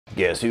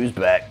Guess who's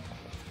back?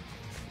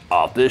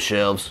 Off the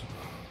shelves.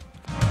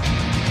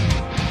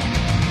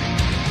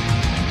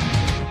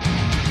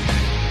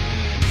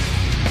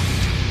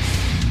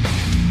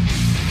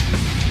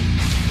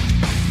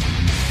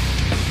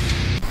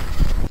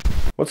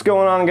 What's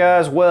going on,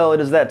 guys? Well, it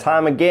is that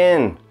time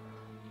again.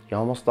 You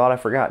almost thought I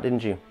forgot,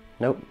 didn't you?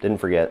 Nope, didn't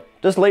forget.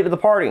 Just late to the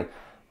party.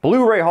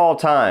 Blu-ray haul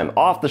time,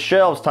 off the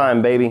shelves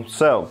time, baby.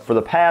 So, for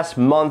the past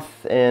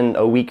month and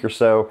a week or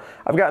so,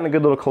 I've gotten a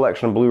good little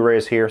collection of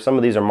Blu-rays here. Some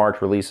of these are March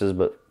releases,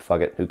 but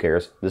fuck it, who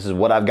cares? This is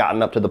what I've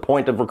gotten up to the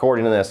point of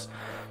recording this.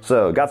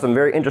 So, got some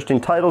very interesting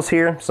titles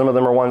here. Some of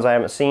them are ones I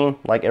haven't seen,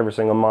 like every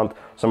single month.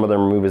 Some of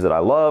them are movies that I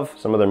love.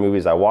 Some of them are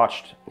movies I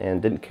watched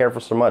and didn't care for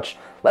so much.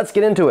 Let's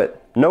get into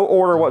it. No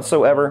order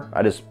whatsoever.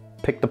 I just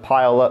picked the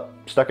pile up,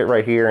 stuck it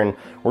right here, and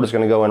we're just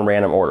gonna go in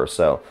random order.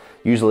 So,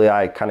 usually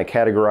I kind of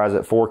categorize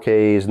it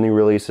 4Ks, new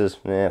releases.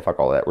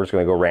 Fuck all that. We're just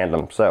gonna go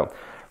random. So,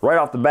 right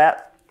off the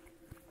bat,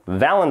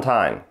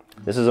 Valentine.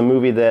 This is a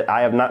movie that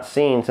I have not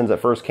seen since it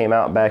first came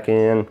out back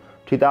in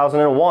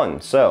 2001.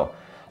 So,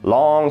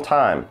 long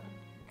time.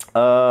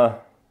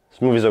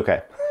 This movie's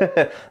okay.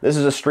 This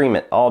is a stream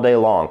it all day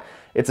long.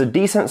 It's a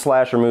decent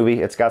slasher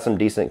movie. It's got some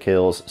decent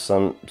kills,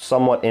 some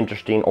somewhat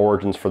interesting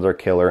origins for their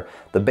killer.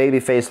 The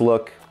babyface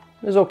look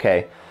is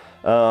okay.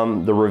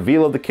 The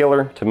reveal of the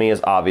killer, to me,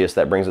 is obvious.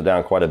 That brings it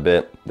down quite a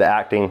bit. The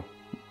acting,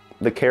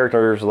 the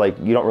characters, like,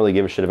 you don't really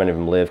give a shit if any of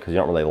them live because you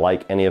don't really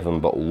like any of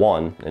them but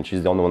one, and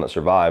she's the only one that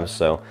survives,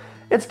 so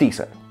it's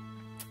decent.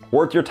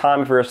 Worth your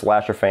time if you're a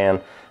slasher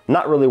fan.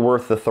 Not really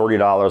worth the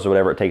 $30 or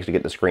whatever it takes to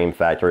get the Scream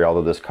Factory,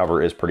 although this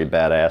cover is pretty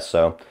badass,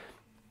 so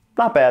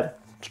not bad.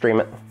 Stream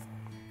it.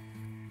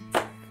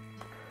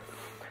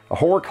 A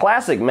horror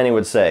classic, many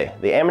would say.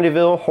 The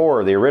Amityville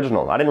Horror, the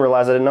original. I didn't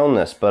realize I didn't own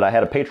this, but I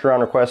had a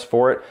Patreon request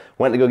for it.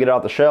 Went to go get it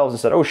off the shelves and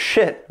said, oh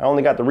shit, I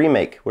only got the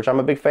remake, which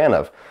I'm a big fan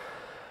of.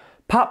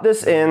 Popped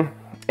this in,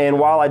 and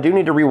while I do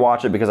need to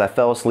rewatch it because I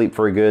fell asleep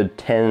for a good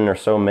 10 or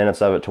so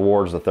minutes of it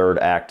towards the third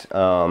act,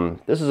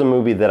 this is a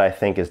movie that I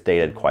think is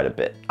dated quite a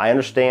bit. I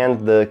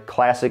understand the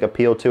classic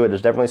appeal to it.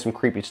 There's definitely some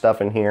creepy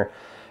stuff in here,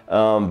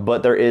 but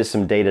there is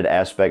some dated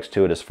aspects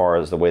to it as far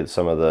as the way that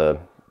some of the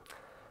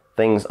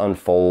things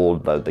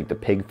unfold, like the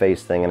pig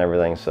face thing and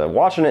everything. So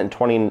watching it in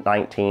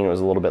 2019 was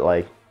a little bit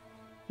like,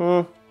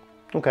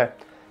 okay.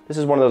 This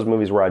is one of those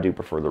movies where I do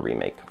prefer the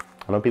remake.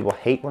 I know people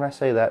hate when I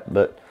say that,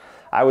 but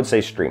I would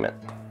say stream it.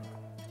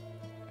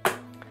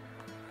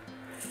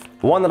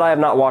 One that I have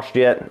not watched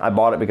yet, I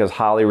bought it because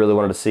Holly really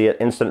wanted to see it,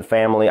 Instant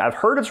Family. I've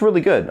heard it's really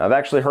good. I've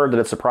actually heard that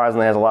it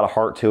surprisingly has a lot of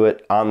heart to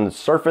it. On the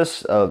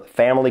surface, a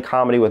family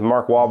comedy with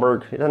Mark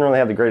Wahlberg, he doesn't really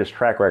have the greatest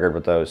track record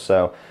with those,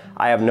 so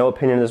I have no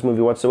opinion of this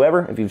movie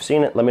whatsoever. If you've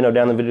seen it, let me know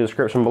down in the video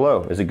description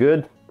below. Is it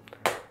good?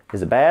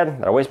 Is it bad?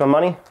 Did I waste my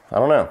money? I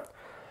don't know.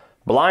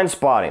 Blind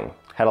Spotting.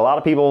 Had a lot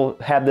of people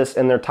have this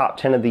in their top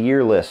 10 of the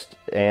year list,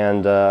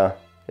 and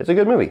it's a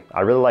good movie.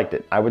 I really liked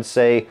it. I would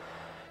say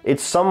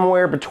it's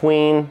somewhere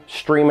between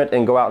stream it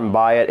and go out and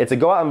buy it. It's a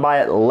go out and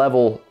buy it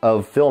level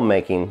of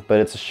filmmaking, but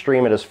it's a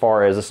stream it as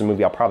far as this is a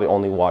movie I'll probably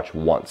only watch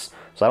once.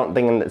 So I don't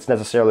think it's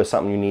necessarily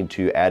something you need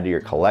to add to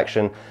your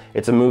collection.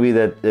 It's a movie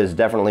that is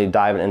definitely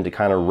diving into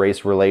kind of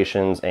race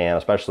relations and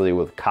especially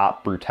with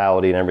cop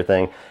brutality and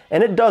everything.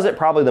 And it does it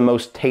probably the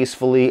most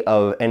tastefully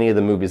of any of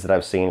the movies that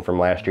I've seen from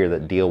last year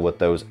that deal with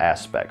those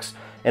aspects.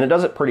 And it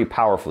does it pretty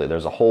powerfully.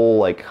 There's a whole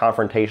like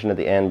confrontation at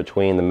the end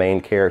between the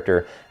main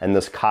character and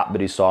this cop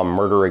that he saw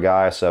murder a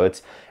guy. So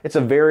it's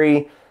a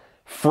very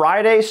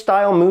Friday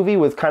style movie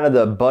with kind of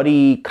the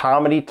buddy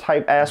comedy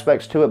type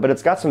aspects to it, but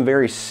it's got some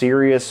very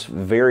serious,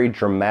 very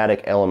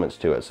dramatic elements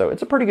to it. So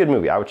it's a pretty good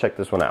movie. I would check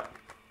this one out.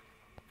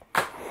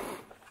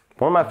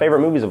 One of my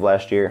favorite movies of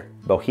last year,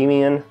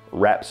 Bohemian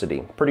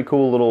Rhapsody. Pretty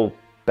cool little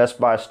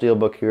Best Buy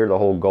steelbook here, the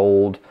whole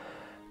gold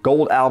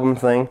album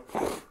thing.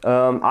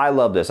 I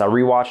love this. I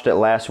rewatched it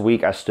last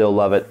week. I still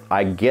love it.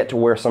 I get to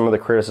where some of the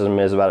criticism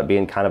is about it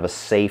being kind of a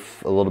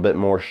safe, a little bit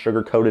more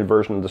sugar-coated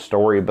version of the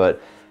story,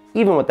 but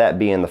even with that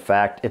being the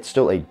fact, it's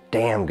still a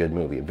damn good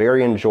movie.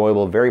 Very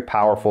enjoyable, very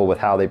powerful with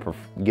how they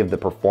give the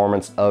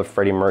performance of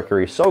Freddie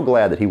Mercury. So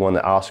glad that he won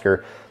the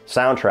Oscar.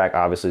 Soundtrack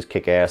obviously is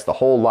kick-ass. The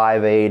whole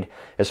Live Aid,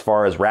 as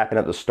far as wrapping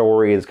up the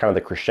story, is kind of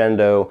the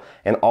crescendo,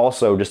 and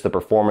also just the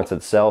performance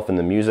itself and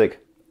the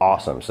music,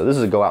 awesome. So this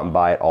is a go out and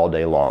buy it all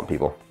day long,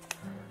 people.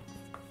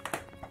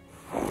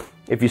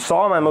 If you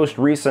saw my most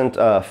recent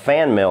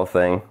fan mail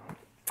thing,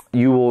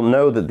 you will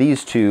know that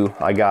these two,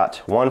 I got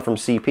one from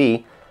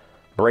CP,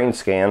 Brain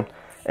Scan,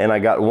 and I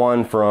got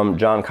one from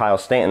John Kyle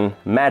Stanton,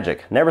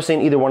 Magic. Never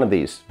seen either one of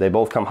these. They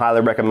both come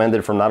highly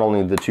recommended from not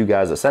only the two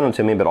guys that sent them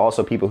to me, but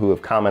also people who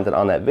have commented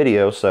on that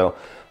video. So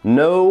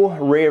no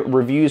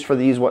reviews for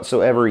these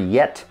whatsoever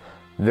yet.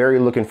 Very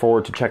looking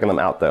forward to checking them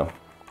out though.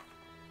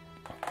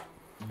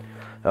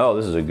 Oh,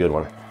 this is a good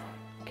one.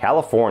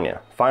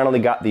 California. Finally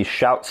got the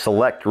Shout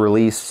Select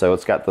release, so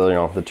it's got the, you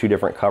know, the two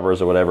different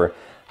covers or whatever.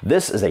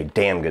 This is a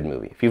damn good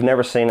movie. If you've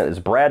never seen it, it's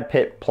Brad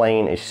Pitt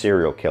playing a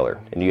serial killer.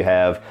 And you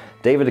have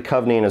David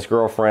Duchovny and his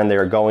girlfriend. They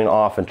are going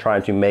off and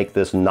trying to make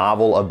this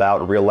novel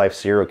about real life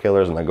serial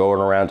killers, and they're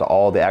going around to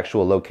all the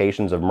actual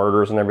locations of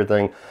murders and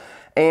everything.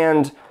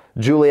 And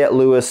Juliette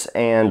Lewis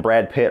and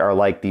Brad Pitt are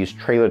like these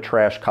trailer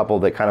trash couple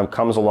that kind of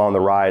comes along the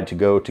ride to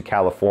go to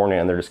California,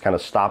 and they're just kind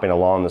of stopping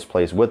along this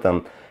place with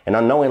them. And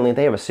unknowingly,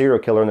 they have a serial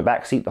killer in the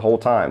back seat the whole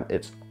time.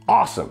 It's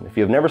awesome. If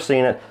you've never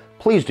seen it,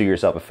 please do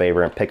yourself a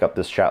favor and pick up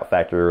this Shout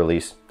Factory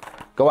release.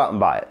 Go out and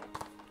buy it.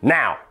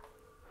 Now!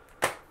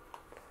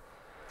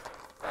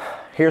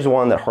 Here's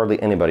one that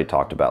hardly anybody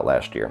talked about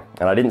last year.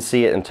 And I didn't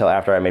see it until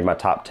after I made my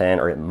top 10,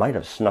 or it might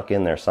have snuck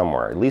in there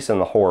somewhere, at least in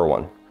the horror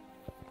one.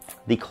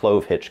 The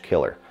Clove Hitch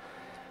Killer.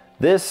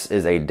 This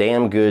is a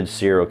damn good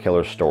serial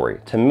killer story.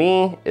 To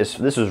me, this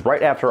was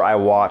right after I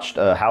watched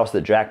House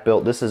That Jack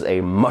Built. This is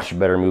a much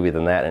better movie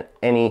than that in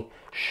any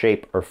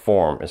shape or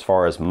form as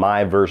far as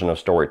my version of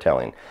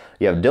storytelling.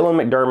 You have Dylan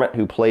McDermott,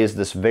 who plays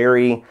this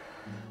very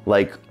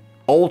like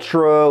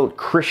ultra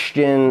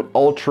Christian,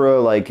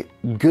 ultra like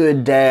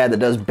good dad that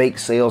does bake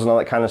sales and all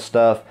that kind of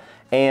stuff.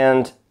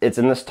 And it's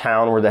in this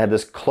town where they had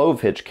this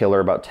clove hitch killer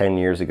about 10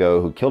 years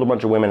ago who killed a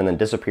bunch of women and then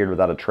disappeared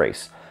without a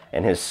trace.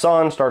 And his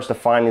son starts to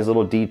find these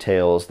little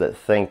details that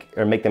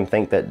make them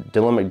think that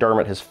Dylan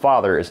McDermott, his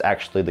father, is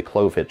actually the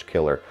clove hitch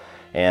killer.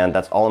 And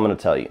that's all I'm going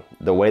to tell you.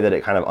 The way that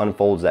it kind of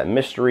unfolds that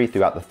mystery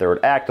throughout the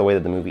third act, the way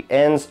that the movie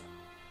ends.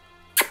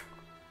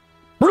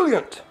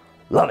 Brilliant!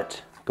 Love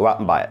it. Go out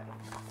and buy it.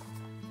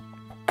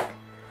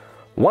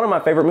 One of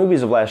my favorite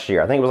movies of last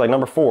year, I think it was like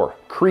number 4,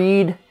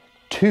 Creed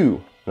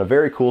 2. And a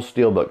very cool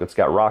steelbook that's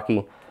got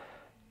Rocky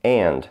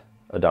and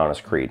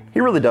Adonis Creed. He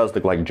really does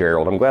look like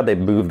Gerald. I'm glad they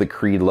moved the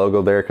Creed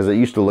logo there because it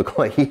used to look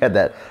like he had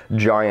that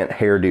giant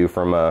hairdo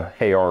from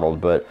Hey Arnold.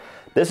 But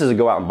this is a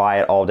go out and buy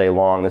it all day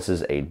long. This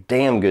is a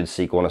damn good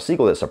sequel, and a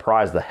sequel that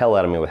surprised the hell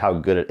out of me with how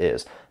good it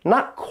is.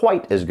 Not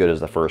quite as good as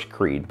the first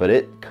Creed, but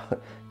it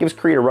gives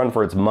Creed a run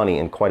for its money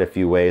in quite a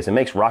few ways. It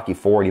makes Rocky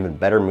IV an even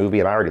better movie,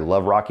 and I already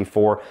love Rocky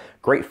IV.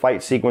 Great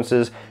fight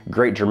sequences,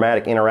 great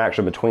dramatic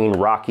interaction between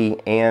Rocky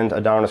and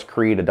Adonis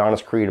Creed.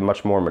 Adonis Creed, a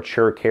much more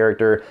mature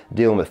character,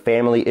 dealing with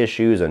family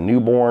issues, a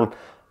newborn.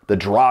 The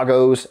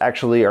Dragos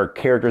actually are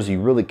characters you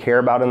really care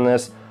about in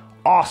this.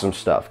 Awesome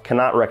stuff.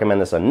 Cannot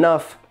recommend this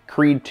enough.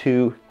 Creed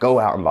 2, go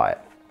out and buy it.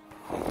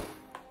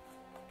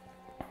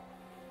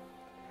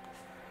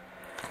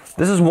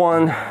 This is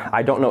one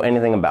I don't know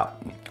anything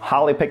about.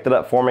 Holly picked it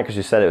up for me because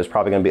she said it was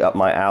probably going to be up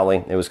my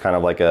alley. It was kind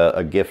of like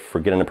a gift for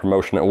getting a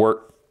promotion at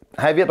work.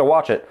 I have yet to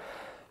watch it.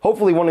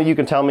 Hopefully one of you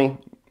can tell me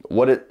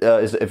what it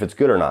is, if it's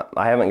good or not.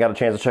 I haven't got a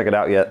chance to check it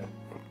out yet.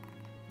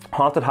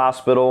 Haunted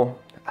Hospital,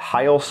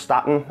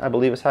 Heilstatten, I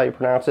believe is how you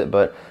pronounce it,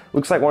 but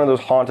looks like one of those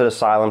haunted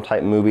asylum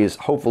type movies.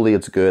 Hopefully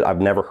it's good. I've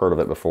never heard of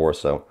it before,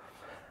 so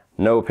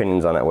no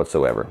opinions on it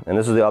whatsoever. And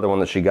this is the other one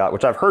that she got,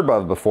 which I've heard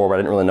of before, but I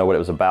didn't really know what it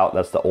was about.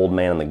 That's The Old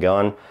Man and the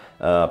Gun.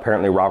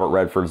 Apparently Robert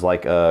Redford's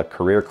like a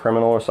career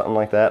criminal or something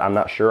like that. I'm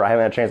not sure. I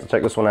haven't had a chance to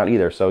check this one out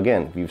either. So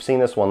again, if you've seen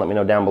this one, let me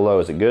know down below.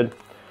 Is it good?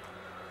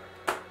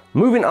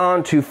 Moving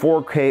on to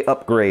 4K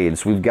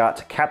upgrades, we've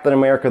got Captain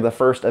America: The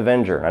First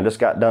Avenger. I just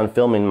got done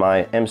filming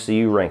my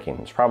MCU ranking.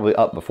 It's probably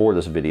up before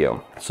this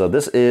video. So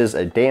this is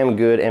a damn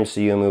good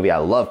MCU movie. I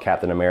love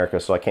Captain America,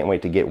 so I can't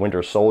wait to get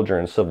Winter Soldier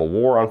and Civil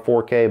War on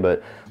 4K,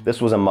 but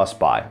this was a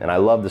must-buy. And I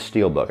love the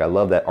steelbook. I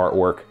love that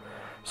artwork.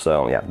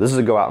 So yeah, this is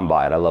a go out and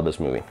buy it. I love this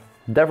movie.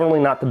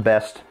 Definitely not the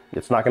best.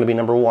 It's not going to be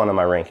number 1 on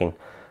my ranking,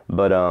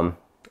 but a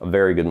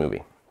very good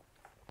movie.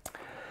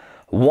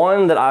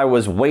 One that I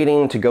was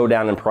waiting to go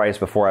down in price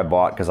before I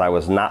bought because I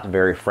was not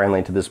very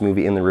friendly to this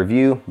movie in the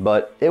review,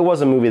 but it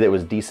was a movie that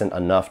was decent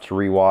enough to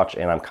rewatch,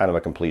 and I'm kind of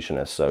a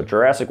completionist. So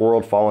Jurassic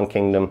World Fallen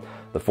Kingdom,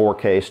 the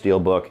 4K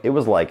steelbook, it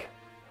was like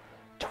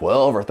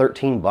 12 or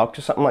 13 bucks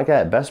or something like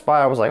that. At Best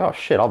Buy, I was like, oh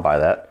shit, I'll buy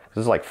that.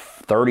 It's like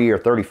 30 or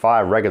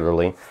 35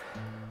 regularly.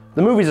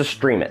 The movie's a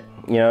stream it.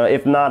 You know,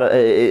 if not,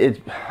 I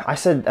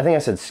think I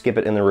said skip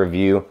it in the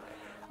review.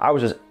 I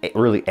was just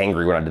really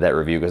angry when I did that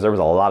review because there was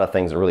a lot of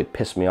things that really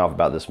pissed me off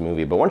about this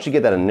movie. But once you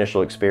get that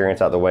initial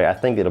experience out of the way, I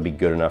think it'll be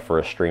good enough for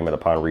a stream it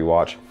upon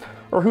rewatch.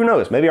 Or who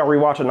knows, maybe I'll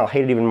rewatch it and I'll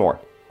hate it even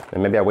more.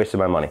 And maybe I wasted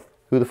my money.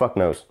 Who the fuck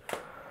knows?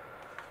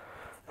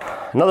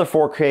 Another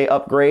 4K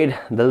upgrade,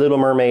 The Little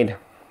Mermaid.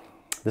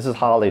 This is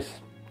Holly's.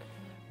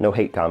 No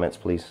hate comments,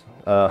 please.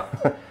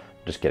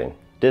 Just kidding.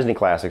 Disney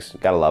classics,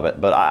 gotta love it.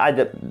 But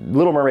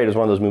Little Mermaid is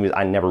one of those movies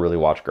I never really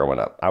watched growing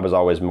up. I was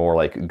always more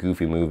like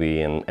Goofy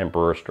Movie and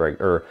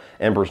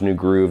Emperor's New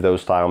Groove,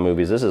 those style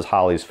movies. This is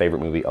Holly's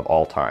favorite movie of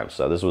all time.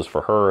 So this was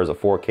for her as a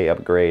 4K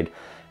upgrade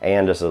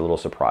and just a little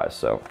surprise.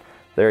 So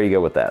there you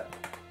go with that.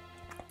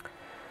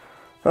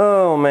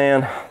 Oh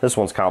man, this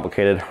one's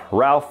complicated.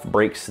 Ralph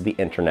Breaks the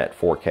Internet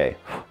 4K.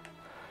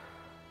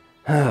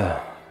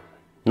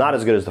 Not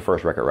as good as the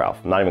first Wreck-It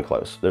Ralph, not even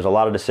close. There's a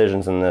lot of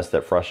decisions in this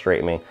that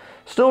frustrate me.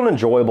 Still an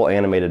enjoyable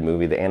animated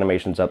movie. The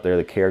animation's up there,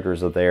 the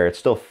characters are there. It's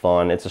still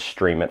fun. It's a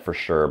stream it for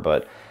sure,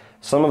 but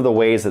some of the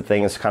ways that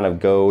things kind of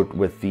go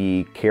with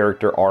the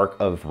character arc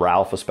of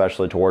Ralph,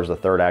 especially towards the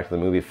third act of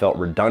the movie, felt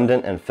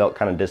redundant and felt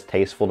kind of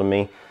distasteful to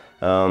me.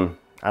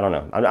 I don't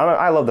know.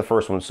 I love the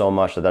first one so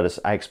much that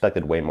I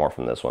expected way more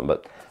from this one,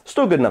 but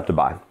still good enough to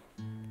buy.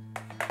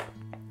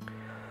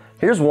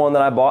 Here's one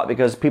that I bought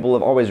because people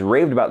have always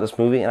raved about this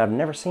movie, and I've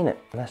never seen it,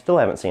 and I still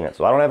haven't seen it.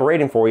 So I don't have a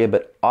rating for you,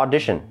 but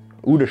Audition,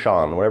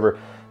 whatever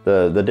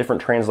the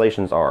different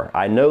translations are.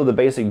 I know the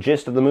basic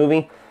gist of the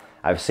movie.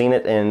 I've seen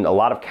it in a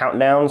lot of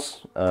countdowns.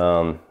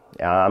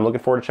 I'm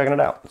looking forward to checking it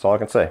out. That's all I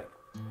can say.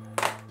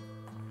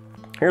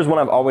 Here's one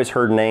I've always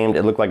heard named.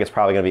 It looked like it's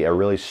probably going to be a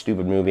really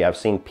stupid movie. I've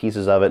seen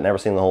pieces of it, never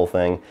seen the whole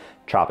thing.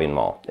 Chopping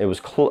Mall. It was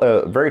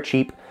very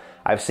cheap.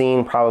 I've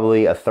seen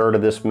probably a third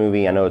of this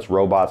movie. I know it's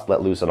robots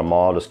let loose at a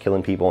mall just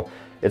killing people.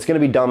 It's going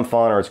to be dumb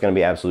fun or it's going to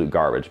be absolute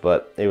garbage,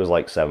 but it was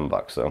like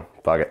 $7, so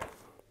fuck it.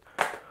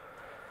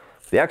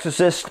 The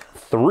Exorcist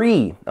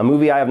 3, a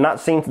movie I have not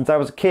seen since I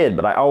was a kid,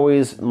 but I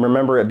always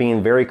remember it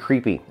being very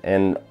creepy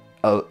and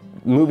a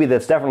movie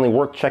that's definitely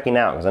worth checking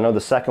out, because I know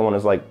the second one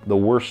is like the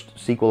worst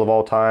sequel of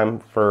all time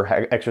for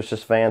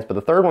Exorcist fans, but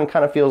the third one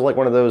kind of feels like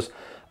one of those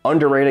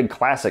underrated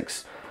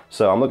classics.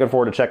 So I'm looking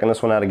forward to checking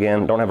this one out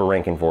again. Don't have a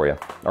ranking for you,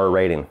 or a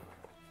rating.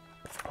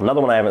 Another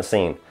one I haven't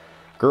seen,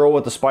 Girl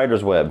with the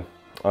Spider's Web,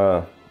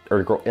 or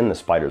Girl in the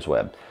Spider's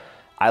Web.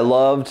 I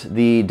loved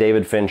the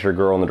David Fincher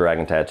Girl in the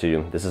Dragon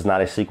Tattoo. This is not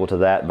a sequel to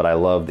that, but I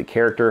love the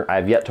character.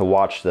 I've yet to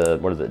watch the,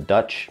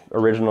 Dutch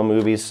original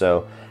movies,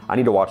 so I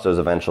need to watch those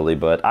eventually,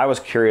 but I was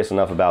curious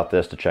enough about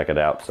this to check it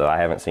out, so I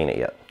haven't seen it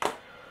yet.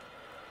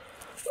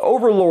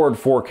 Overlord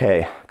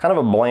 4K, kind of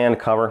a bland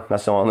cover.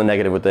 That's the only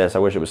negative with this. I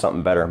wish it was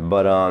something better,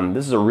 but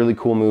this is a really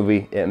cool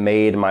movie. It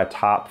made my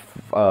top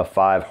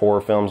 5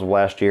 horror films of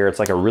last year. It's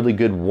like a really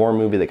good war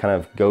movie that kind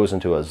of goes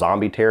into a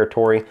zombie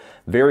territory.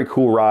 Very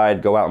cool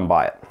ride. Go out and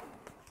buy it.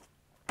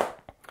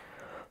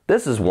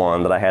 This is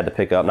one that I had to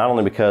pick up, not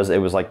only because it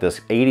was like this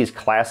 80s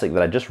classic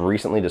that I just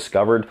recently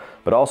discovered,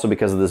 but also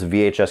because of this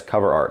VHS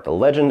cover art, The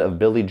Legend of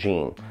Billie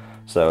Jean.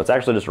 So it's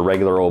actually just a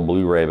regular old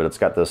Blu-ray, but it's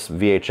got this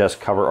VHS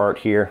cover art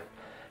here.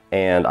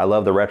 And I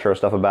love the retro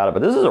stuff about it,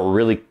 but this is a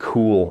really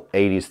cool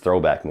 80s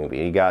throwback movie.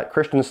 You got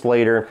Christian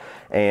Slater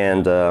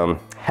and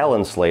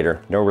Helen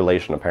Slater, no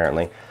relation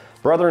apparently,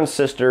 brother and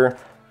sister.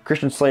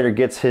 Christian Slater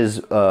gets his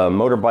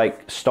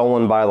motorbike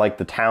stolen by like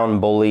the town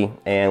bully,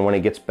 and when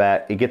he gets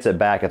it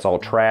back, it's all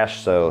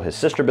trash. So his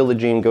sister Billie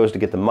Jean goes to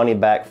get the money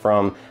back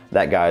from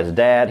that guy's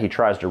dad. He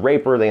tries to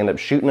rape her, they end up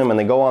shooting him, and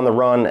they go on the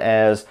run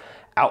as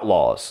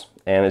outlaws.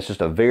 And it's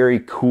just a very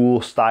cool,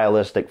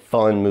 stylistic,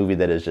 fun movie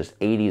that is just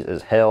 80s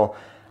as hell.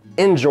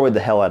 Enjoyed the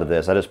hell out of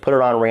this. I just put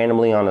it on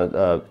randomly on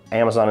a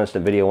Amazon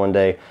Instant Video one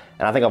day,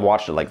 and I think I've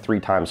watched it like 3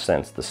 times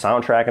since. The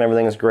soundtrack and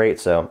everything is great,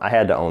 so I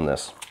had to own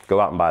this.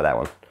 Go out and buy that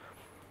one.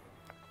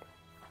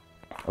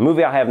 A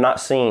movie I have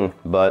not seen,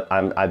 but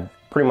I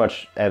pretty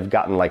much have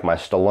gotten like my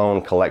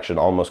Stallone collection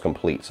almost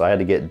complete, so I had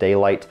to get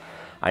Daylight.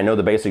 I know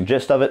the basic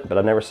gist of it, but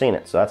I've never seen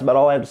it, so that's about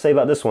all I have to say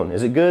about this one.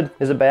 Is it good?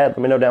 Is it bad? Let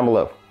me know down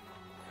below.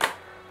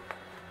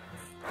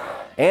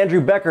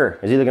 Andrew Becker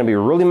is either going to be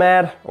really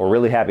mad or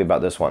really happy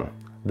about this one.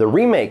 The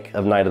remake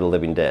of Night of the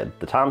Living Dead,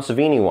 the Tom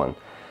Savini one.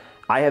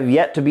 I have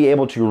yet to be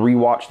able to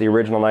rewatch the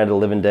original Night of the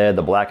Living Dead,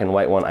 the black and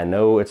white one. I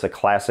know it's a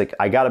classic.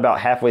 I got about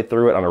halfway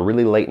through it on a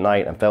really late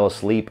night and fell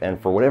asleep,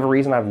 and for whatever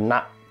reason, I've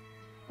not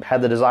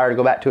had the desire to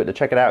go back to it to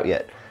check it out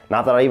yet.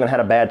 Not that I even had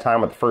a bad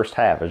time with the first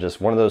half. It's just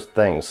one of those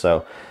things.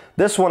 So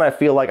this one I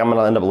feel like I'm going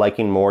to end up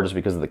liking more just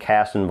because of the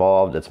cast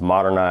involved. It's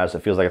modernized. It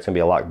feels like it's going to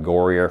be a lot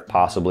gorier,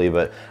 possibly,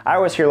 but I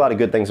always hear a lot of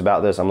good things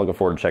about this. I'm looking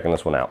forward to checking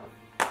this one out.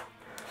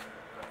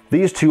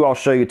 These two I'll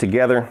show you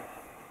together.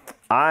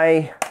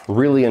 I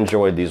really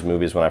enjoyed these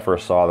movies when I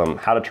first saw them.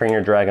 How to Train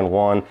Your Dragon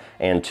 1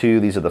 and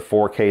 2. These are the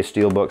 4K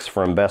steelbooks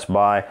from Best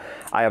Buy.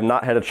 I have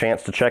not had a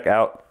chance to check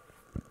out...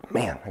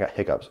 Man, I got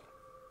hiccups.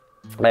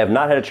 I have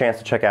not had a chance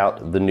to check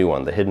out the new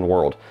one, The Hidden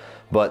World.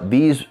 But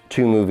these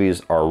two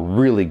movies are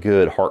really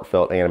good,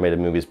 heartfelt animated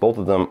movies. Both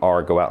of them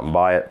are go out and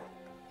buy it.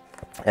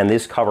 And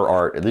this cover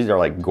art, these are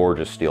like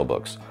gorgeous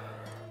steelbooks.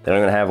 They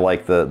don't even have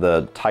like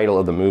the title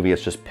of the movie,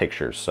 it's just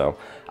pictures. So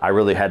I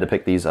really had to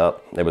pick these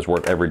up. It was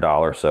worth every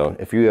dollar. So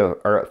if you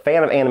are a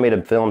fan of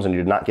animated films and you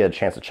did not get a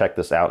chance to check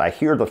this out, I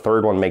hear the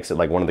third one makes it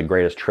like one of the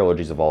greatest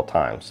trilogies of all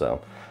time.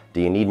 So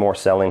do you need more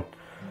selling?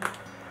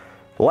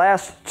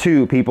 Last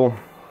two, people.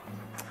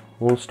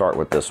 We'll start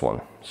with this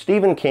one.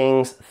 Stephen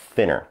King's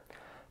Thinner.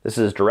 This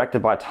is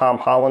directed by Tom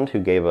Holland, who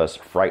gave us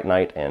Fright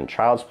Night and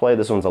Child's Play.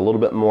 This one's a little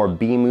bit more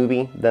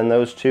B-movie than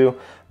those two,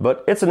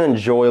 but it's an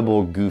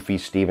enjoyable, goofy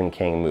Stephen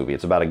King movie.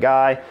 It's about a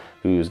guy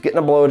who's getting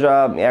a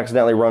blowjob, and he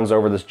accidentally runs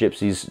over this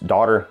gypsy's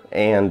daughter,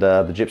 and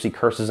the gypsy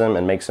curses him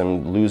and makes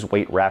him lose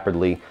weight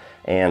rapidly,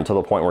 and to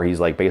the point where he's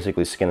like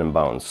basically skin and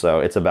bones. So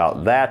it's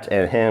about that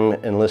and him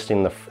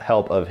enlisting the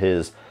help of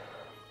his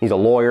He's a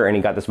lawyer and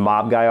he got this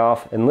mob guy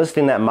off,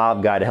 enlisting that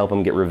mob guy to help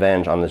him get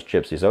revenge on this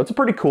gypsy. So it's a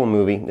pretty cool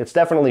movie. It's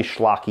definitely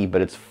schlocky,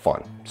 but it's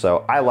fun.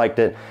 So I liked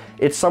it.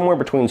 It's somewhere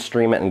between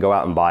stream it and go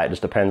out and buy it. It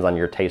just depends on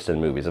your taste in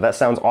movies. If that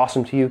sounds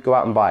awesome to you, go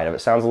out and buy it. If it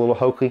sounds a little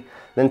hokey,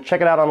 then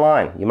check it out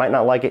online. You might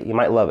not like it, you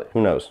might love it.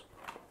 Who knows?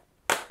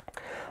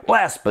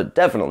 Last but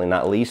definitely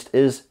not least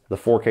is the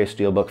 4K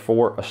Steelbook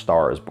for A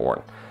Star Is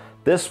Born.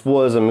 This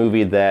was a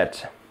movie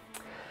that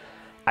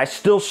I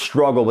still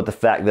struggle with the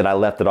fact that I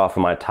left it off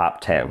of my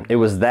top 10. It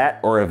was that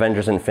or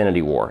Avengers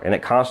Infinity War, and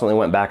it constantly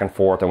went back and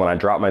forth, and when I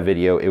dropped my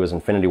video, it was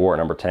Infinity War at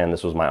number 10.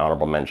 This was my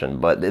honorable mention,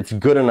 but it's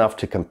good enough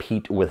to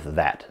compete with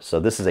that.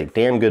 So this is a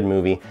damn good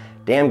movie,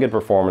 damn good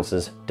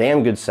performances,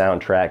 damn good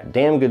soundtrack,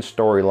 damn good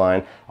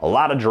storyline, a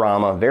lot of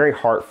drama, very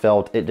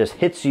heartfelt. It just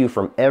hits you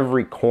from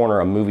every corner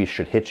a movie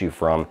should hit you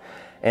from,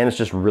 and it's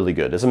just really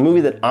good. It's a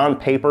movie that on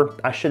paper,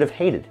 I should have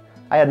hated.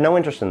 I had no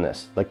interest in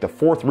this. Like the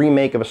 4th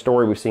remake of a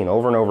story we've seen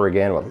over and over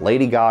again with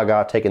Lady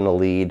Gaga taking the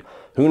lead.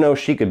 Who knows,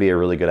 she could be a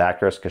really good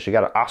actress because she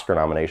got an Oscar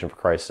nomination for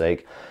Christ's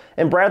sake.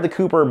 And Bradley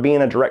Cooper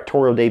being a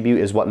directorial debut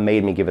is what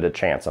made me give it a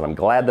chance. And I'm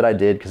glad that I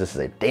did because this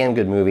is a damn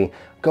good movie.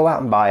 Go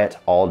out and buy it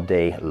all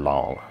day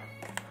long.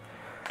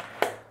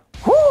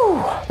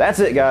 Whew!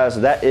 That's it,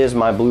 guys. That is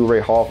my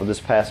Blu-ray haul for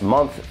this past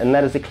month. And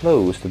that is a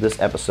close to this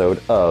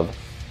episode of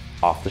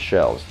Off the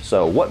Shelves.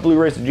 So what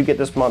Blu-rays did you get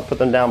this month? Put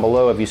them down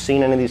below. Have you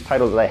seen any of these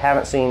titles that I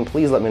haven't seen?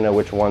 Please let me know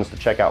which ones to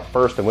check out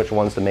first and which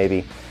ones to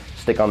maybe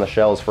stick on the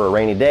shelves for a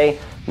rainy day.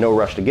 No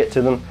rush to get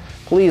to them.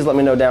 Please let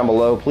me know down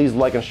below. Please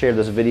like and share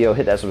this video.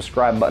 Hit that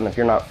subscribe button if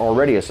you're not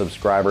already a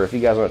subscriber. If you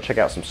guys want to check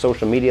out some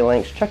social media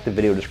links, check the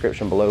video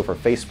description below for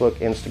Facebook,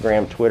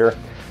 Instagram, Twitter,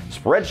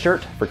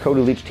 Spreadshirt for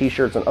Cody Leach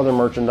t-shirts and other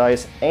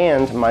merchandise,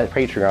 and my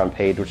Patreon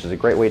page, which is a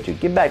great way to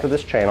give back to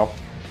this channel,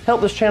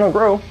 help this channel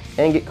grow,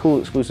 and get cool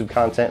exclusive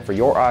content for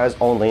your eyes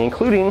only,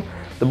 including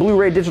the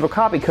Blu-ray digital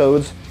copy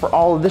codes for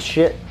all of this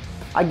shit.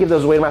 I give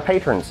those away to my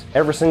patrons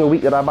every single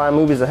week that I buy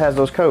movies that has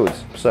those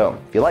codes. So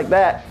if you like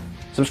that,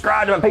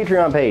 subscribe to my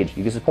Patreon page.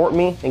 You can support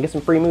me and get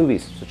some free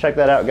movies. So check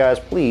that out, guys,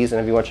 please.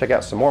 And if you want to check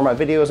out some more of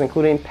my videos,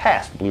 including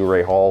past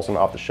Blu-ray hauls and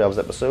off the shelves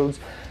episodes,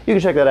 you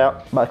can check that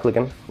out by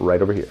clicking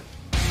right over here.